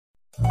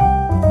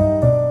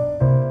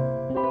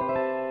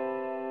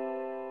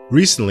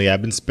Recently,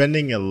 I've been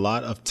spending a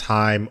lot of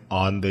time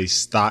on the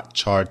Stock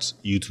Charts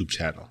YouTube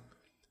channel.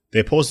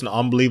 They post an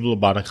unbelievable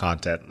amount of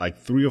content, like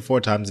 3 or 4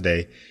 times a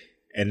day,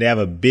 and they have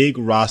a big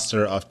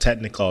roster of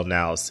technical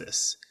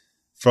analysis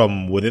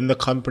from within the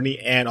company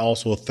and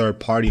also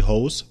third-party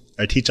hosts.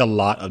 I teach a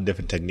lot of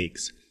different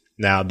techniques.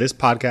 Now, this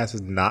podcast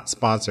is not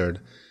sponsored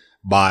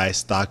by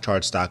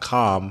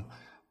StockCharts.com,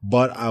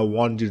 but I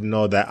wanted you to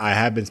know that I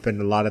have been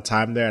spending a lot of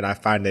time there and I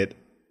find it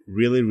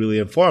really, really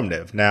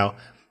informative. Now,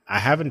 I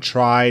haven't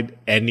tried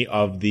any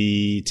of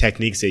the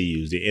techniques they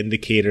use, the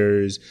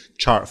indicators,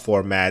 chart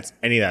formats,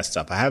 any of that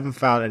stuff. I haven't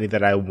found any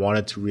that I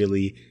wanted to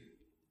really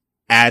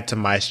add to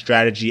my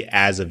strategy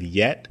as of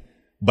yet,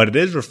 but it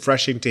is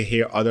refreshing to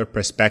hear other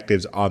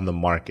perspectives on the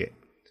market.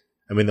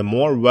 I mean, the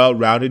more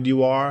well-rounded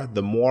you are,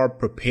 the more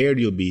prepared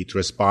you'll be to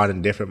respond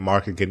in different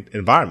market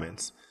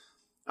environments.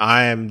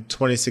 I am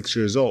 26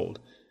 years old.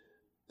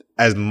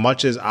 As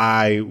much as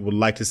I would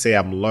like to say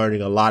I'm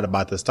learning a lot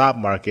about the stock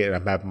market and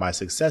I'm having my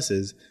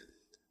successes,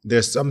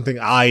 there's something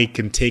I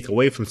can take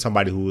away from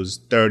somebody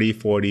who's 30,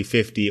 40,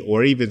 50,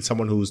 or even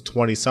someone who's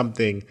 20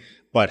 something,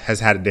 but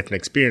has had a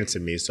different experience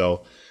than me.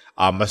 So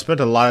I spent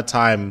a lot of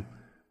time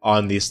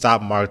on the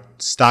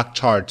Stock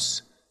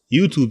Charts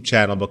YouTube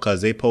channel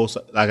because they post,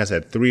 like I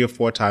said, 3 or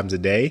 4 times a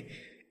day.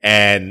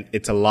 And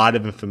it's a lot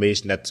of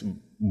information that's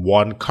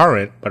one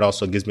current, but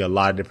also gives me a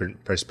lot of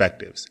different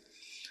perspectives.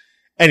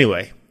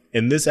 Anyway,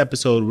 in this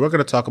episode, we're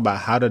going to talk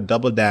about how to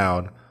double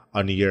down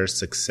on your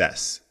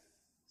success.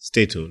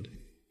 Stay tuned.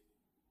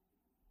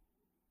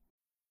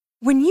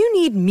 When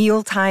you need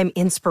mealtime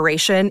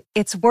inspiration,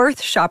 it's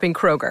worth shopping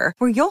Kroger,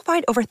 where you'll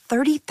find over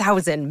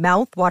 30,000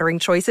 mouth-watering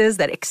choices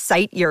that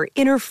excite your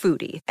inner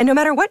foodie. And no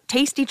matter what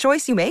tasty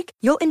choice you make,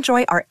 you'll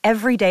enjoy our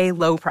everyday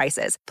low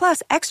prices,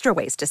 plus extra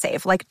ways to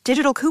save, like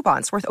digital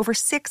coupons worth over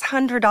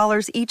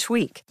 $600 each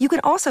week. You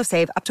can also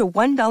save up to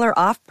 $1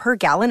 off per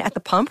gallon at the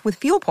pump with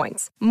fuel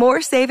points.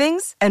 More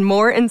savings and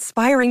more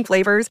inspiring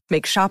flavors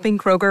make shopping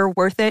Kroger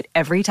worth it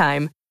every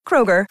time.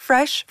 Kroger,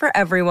 fresh for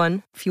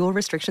everyone. Fuel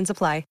restrictions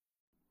apply.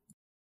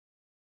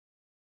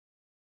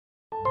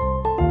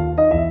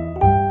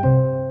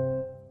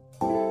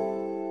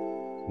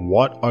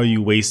 What are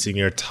you wasting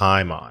your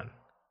time on?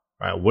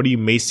 Right? What are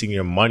you wasting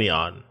your money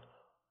on?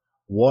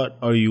 What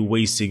are you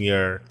wasting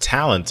your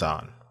talent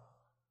on?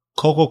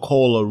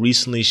 Coca-Cola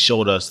recently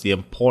showed us the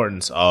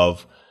importance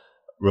of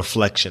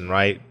reflection,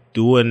 right?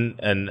 Doing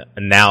an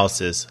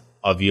analysis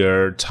of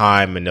your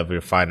time and of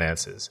your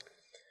finances.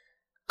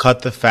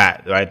 Cut the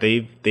fat, right?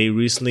 They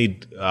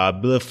recently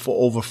built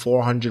for over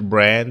 400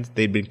 brands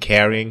they've been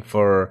carrying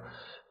for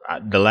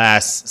the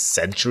last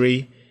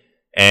century,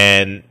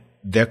 and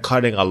they're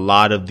cutting a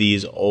lot of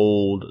these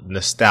old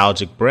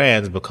nostalgic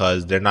brands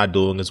because they're not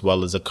doing as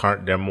well as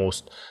their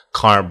most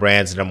current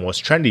brands and their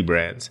most trendy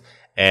brands.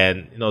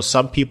 And,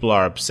 some people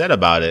are upset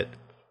about it,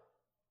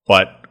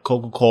 but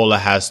Coca-Cola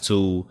has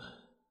to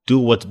do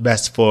what's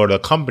best for the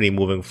company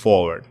moving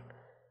forward,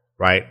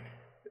 right?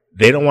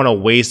 They don't want to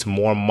waste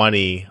more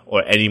money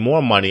or any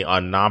more money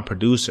on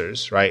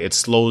non-producers, right? It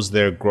slows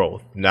their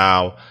growth.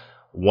 Now,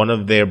 one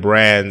of their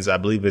brands, I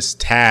believe it's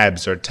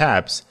Tabs or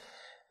Taps,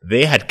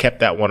 they had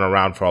kept that one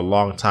around for a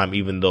long time,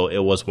 even though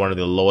it was one of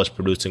the lowest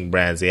producing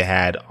brands they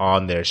had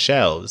on their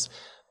shelves,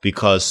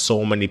 because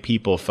so many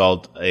people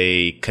felt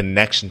a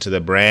connection to the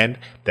brand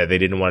that they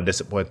didn't want to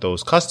disappoint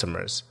those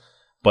customers.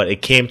 But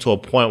it came to a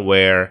point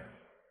where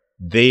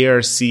they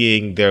are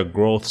seeing their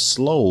growth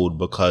slowed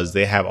because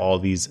they have all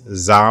these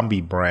zombie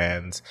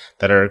brands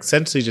that are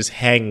essentially just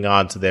hanging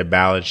on to their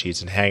balance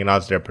sheets and hanging on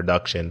to their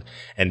production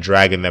and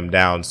dragging them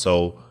down.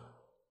 So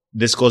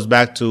this goes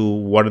back to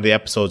one of the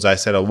episodes I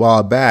said a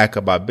while back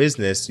about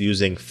business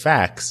using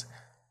facts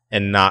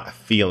and not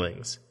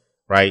feelings,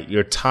 right?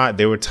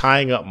 They were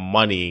tying up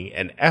money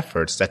and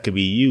efforts that could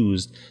be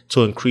used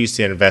to increase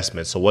their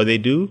investment. So what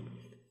do?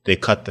 They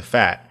cut the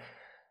fat.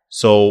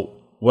 So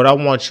what I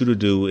want you to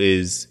do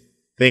is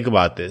think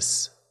about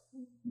this.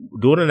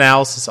 Do an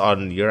analysis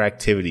on your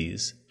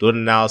activities. Do an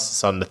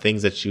analysis on the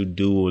things that you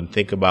do and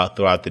think about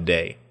throughout the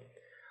day.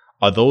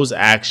 Are those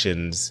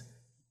actions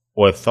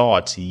or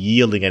thoughts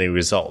yielding any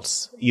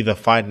results? Either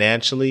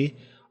financially,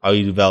 are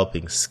you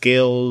developing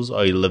skills?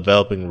 Are you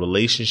developing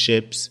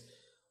relationships?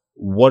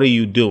 What are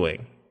you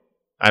doing?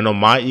 I know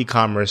my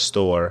e-commerce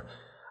store,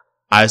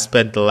 I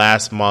spent the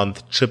last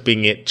month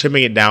trimming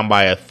it down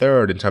by a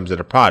third in terms of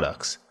the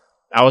products.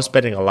 I was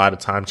spending a lot of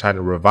time trying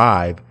to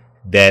revive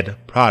dead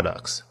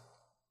products.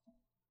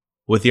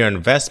 With your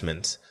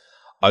investments,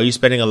 are you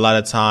spending a lot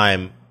of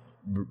time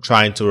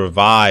trying to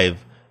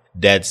revive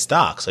dead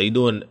stocks? Are you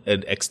doing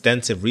an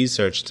extensive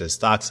research to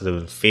stocks that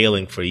have been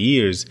failing for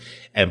years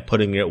and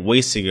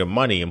wasting your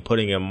money and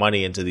putting your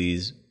money into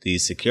these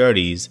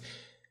securities,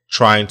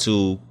 trying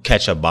to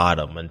catch a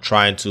bottom and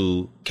trying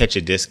to catch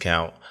a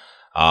discount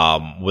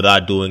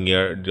without doing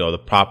the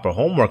proper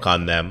homework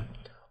on them,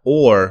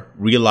 or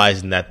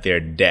realizing that they're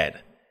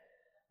dead,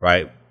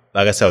 right?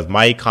 Like I said, with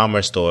my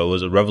e-commerce store, it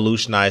was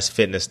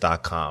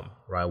revolutionizedfitness.com,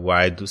 right, where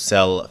I do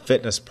sell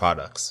fitness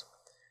products.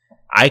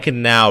 I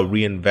can now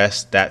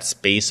reinvest that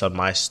space on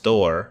my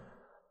store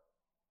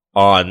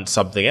on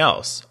something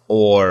else,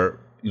 or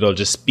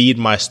just speed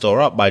my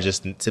store up by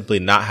just simply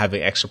not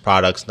having extra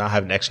products, not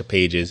having extra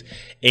pages,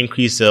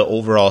 increase the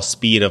overall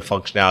speed and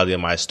functionality of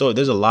my store.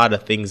 There's a lot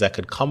of things that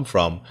could come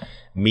from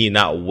me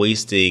not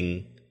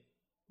wasting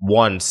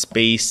one,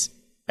 space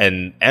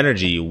and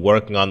energy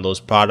working on those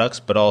products,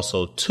 but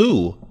also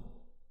two,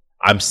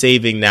 I'm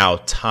saving now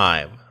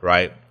time,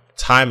 right?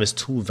 Time is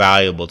too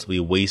valuable to be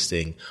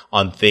wasting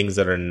on things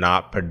that are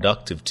not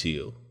productive to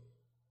you,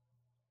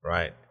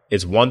 right?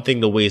 It's one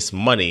thing to waste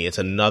money. It's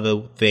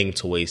another thing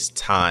to waste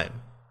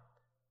time.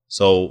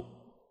 So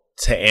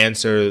to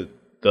answer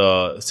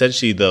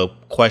essentially the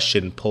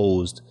question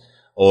posed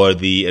or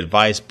the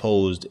advice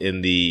posed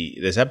in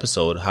this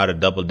episode, how to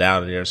double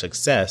down on your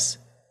success,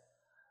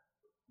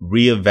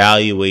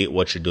 reevaluate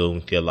what you're doing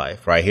with your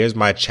life, right? Here's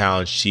my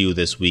challenge to you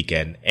this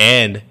weekend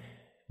and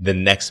the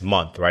next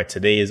month, right?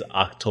 Today is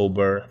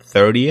October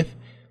 30th.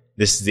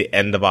 This is the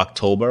end of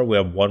October. We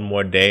have one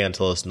more day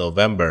until it's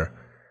November.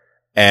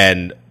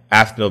 And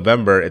after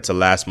November, it's the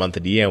last month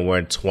of the year and we're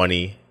in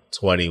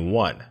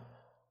 2021,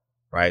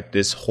 right?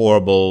 This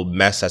horrible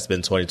mess that's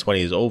been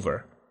 2020 is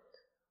over.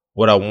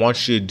 What I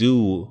want you to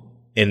do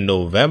in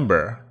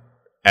November,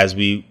 as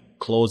we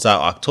close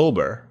out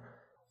October,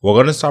 we're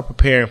going to start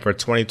preparing for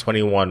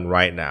 2021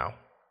 right now.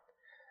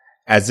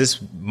 As this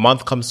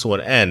month comes to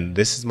an end,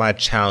 this is my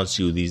challenge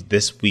to you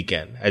this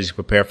weekend as you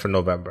prepare for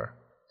November.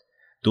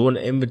 Do an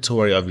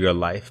inventory of your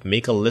life.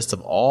 Make a list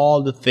of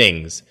all the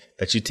things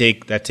that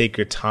take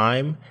your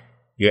time,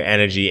 your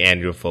energy, and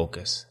your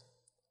focus.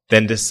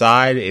 Then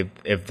decide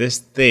if this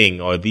thing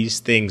or these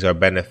things are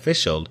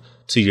beneficial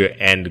to your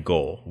end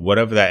goal,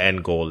 whatever that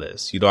end goal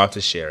is. You don't have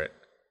to share it.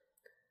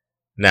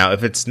 Now,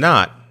 if it's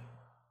not,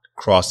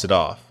 cross it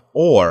off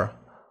or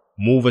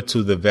move it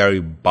to the very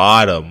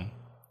bottom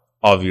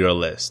of your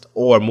list,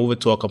 or move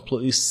it to a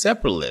completely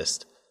separate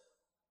list,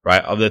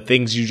 right, of the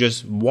things you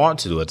just want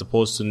to do as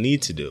opposed to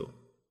need to do.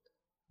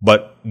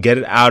 But get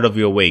it out of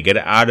your way. Get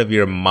it out of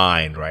your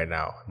mind right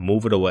now.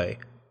 Move it away.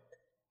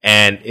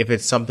 And if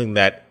it's something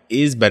that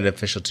is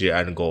beneficial to your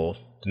end goal,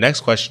 the next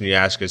question you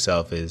ask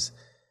yourself is,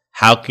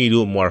 how can you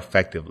do it more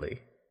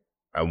effectively?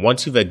 Right?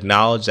 Once you've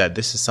acknowledged that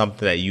this is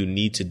something that you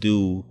need to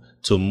do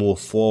to move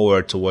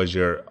forward towards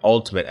your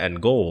ultimate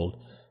end goal,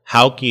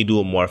 how can you do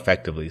it more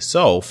effectively?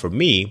 So for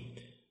me,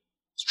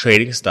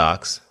 trading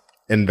stocks,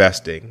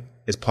 investing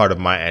is part of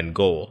my end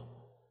goal.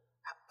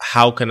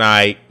 How can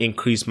I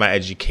increase my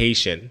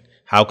education?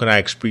 How can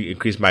I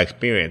increase my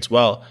experience?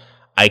 Well,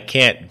 I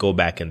can't go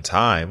back in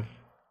time.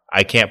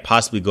 I can't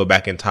possibly go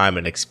back in time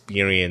and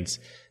experience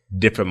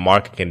different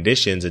market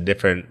conditions and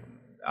different,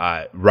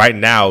 right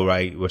now,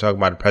 right, we're talking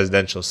about a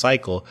presidential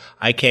cycle.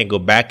 I can't go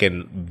back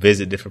and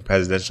visit different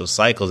presidential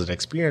cycles and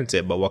experience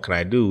it. But what can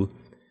I do?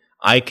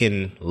 I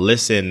can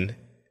listen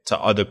to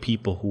other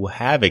people who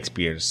have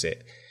experienced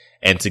it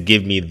and to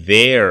give me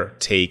their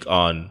take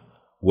on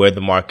where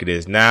the market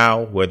is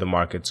now, where the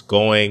market's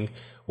going,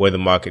 where the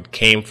market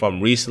came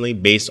from recently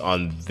based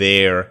on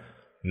their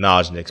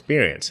knowledge and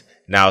experience.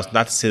 Now, it's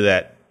not to say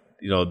that,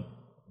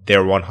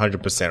 they're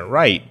 100%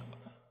 right,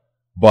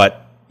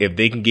 but if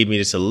they can give me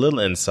just a little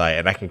insight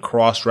and I can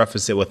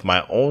cross-reference it with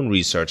my own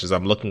research as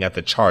I'm looking at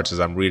the charts, as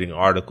I'm reading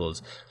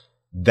articles,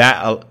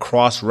 that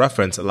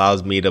cross-reference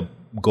allows me to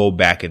go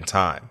back in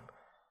time,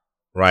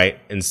 right?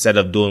 Instead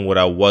of doing what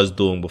I was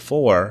doing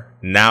before,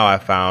 now I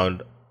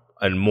found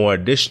more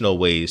additional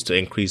ways to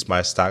increase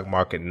my stock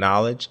market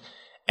knowledge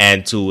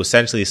and to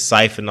essentially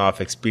siphon off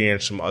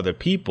experience from other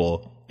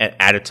people and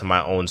add it to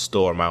my own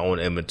store, my own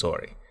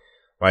inventory,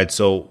 right?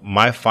 So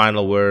my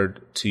final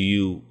word to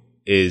you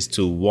is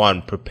to,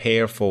 one,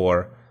 prepare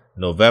for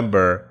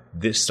November,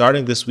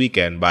 starting this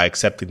weekend by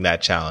accepting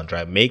that challenge,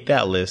 right? Make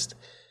that list.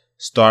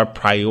 Start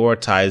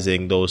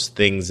prioritizing those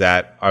things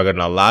that are going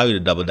to allow you to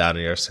double down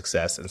on your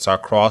success and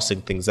start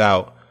crossing things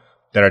out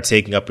that are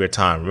taking up your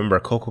time. Remember,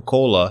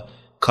 Coca-Cola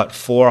cut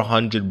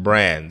 400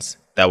 brands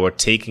that were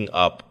taking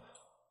up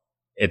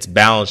its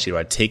balance sheet,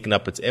 right? Taking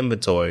up its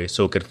inventory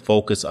so it could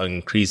focus on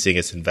increasing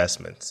its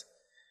investments.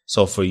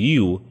 So for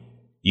you,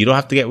 you don't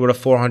have to get rid of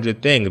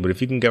 400 things, but if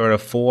you can get rid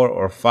of 4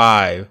 or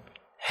 5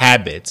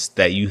 habits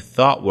that you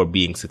thought were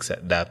being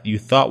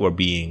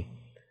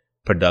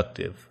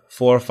productive,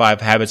 4 or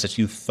 5 habits that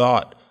you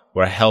thought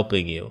were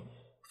helping you,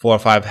 4 or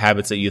 5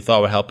 habits that you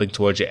thought were helping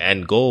towards your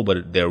end goal,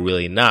 but they're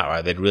really not,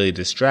 right? They're really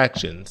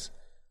distractions.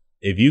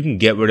 If you can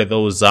get rid of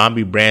those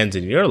zombie brands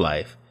in your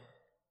life,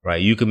 right,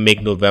 you can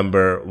make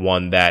November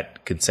one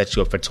that can set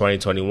you up for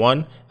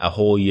 2021, a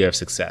whole year of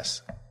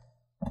success.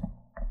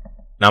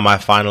 Now, my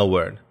final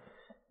word,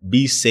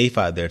 be safe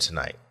out there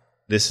tonight.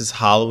 This is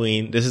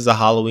Halloween. This is a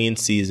Halloween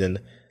season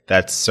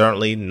that's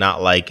certainly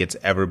not like it's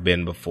ever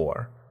been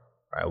before.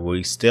 Right?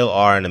 We still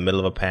are in the middle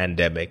of a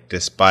pandemic,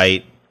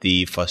 despite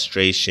the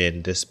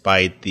frustration,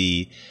 despite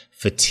the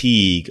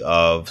fatigue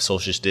of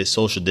social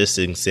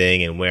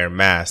distancing and wearing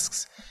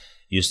masks.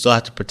 You still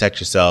have to protect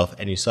yourself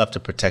and you still have to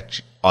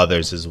protect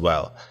others as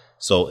well.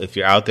 So if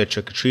you're out there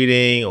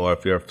trick-or-treating or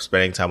if you're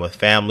spending time with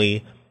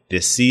family,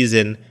 this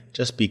season,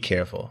 just be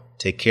careful.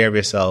 Take care of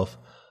yourself.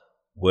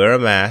 Wear a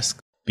mask.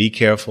 Be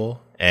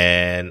careful.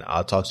 And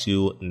I'll talk to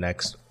you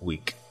next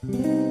week.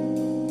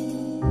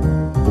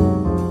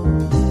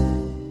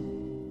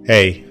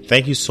 Hey,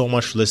 thank you so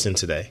much for listening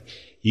today.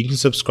 You can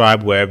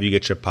subscribe wherever you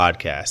get your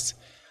podcasts.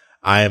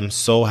 I am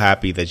so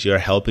happy that you're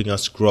helping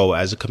us grow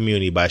as a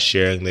community by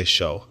sharing this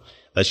show.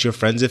 Let your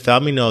friends and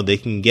family know they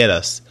can get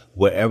us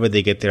wherever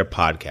they get their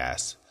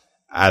podcasts,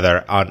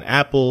 either on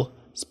Apple,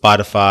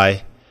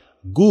 Spotify,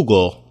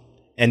 Google,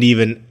 and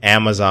even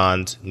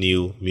Amazon's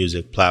new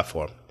music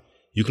platform.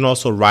 You can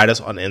also write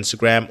us on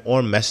Instagram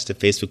or message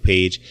the Facebook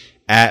page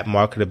at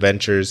Market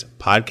Adventures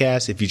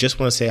Podcast if you just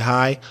want to say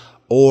hi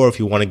or if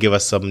you want to give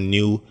us some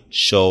new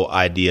show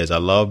ideas. I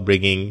love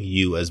bringing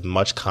you as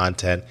much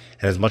content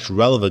and as much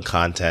relevant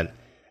content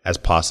as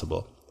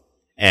possible.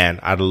 And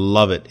I'd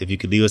love it if you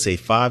could leave us a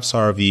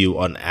 5-star review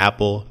on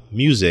Apple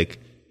Music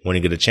when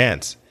you get a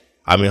chance.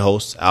 I'm your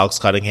host, Alex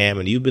Cunningham,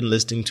 and you've been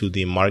listening to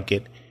the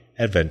Market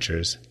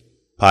Adventures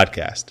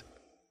Podcast.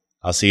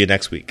 I'll see you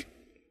next week.